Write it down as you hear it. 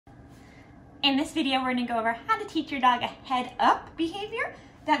In this video, we're going to go over how to teach your dog a head up behavior.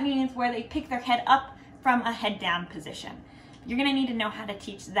 That means where they pick their head up from a head down position. You're going to need to know how to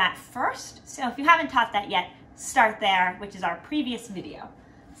teach that first. So if you haven't taught that yet, start there, which is our previous video.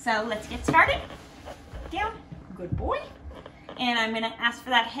 So let's get started. Down, good boy. And I'm going to ask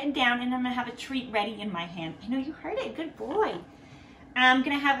for that head down, and I'm going to have a treat ready in my hand. I know you heard it, good boy. I'm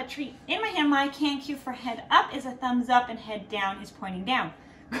going to have a treat in my hand. My can cue for head up is a thumbs up and head down is pointing down.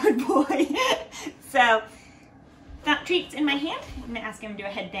 Good boy. So that treat's in my hand. I'm going to ask him to do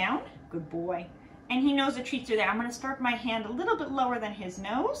a head down. Good boy. And he knows the treats are there. I'm going to start my hand a little bit lower than his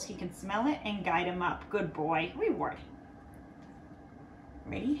nose. He can smell it and guide him up. Good boy. Reward.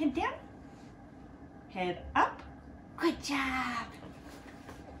 Ready? Head down. Head up. Good job.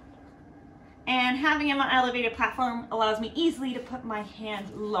 And having him on an elevated platform allows me easily to put my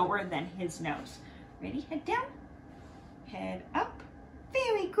hand lower than his nose. Ready? Head down. Head up.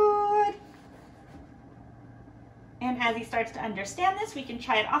 Very good. And as he starts to understand this, we can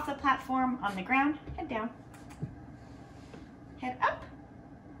try it off the platform, on the ground. Head down. Head up.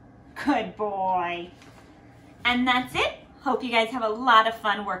 Good boy. And that's it. Hope you guys have a lot of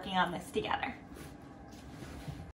fun working on this together.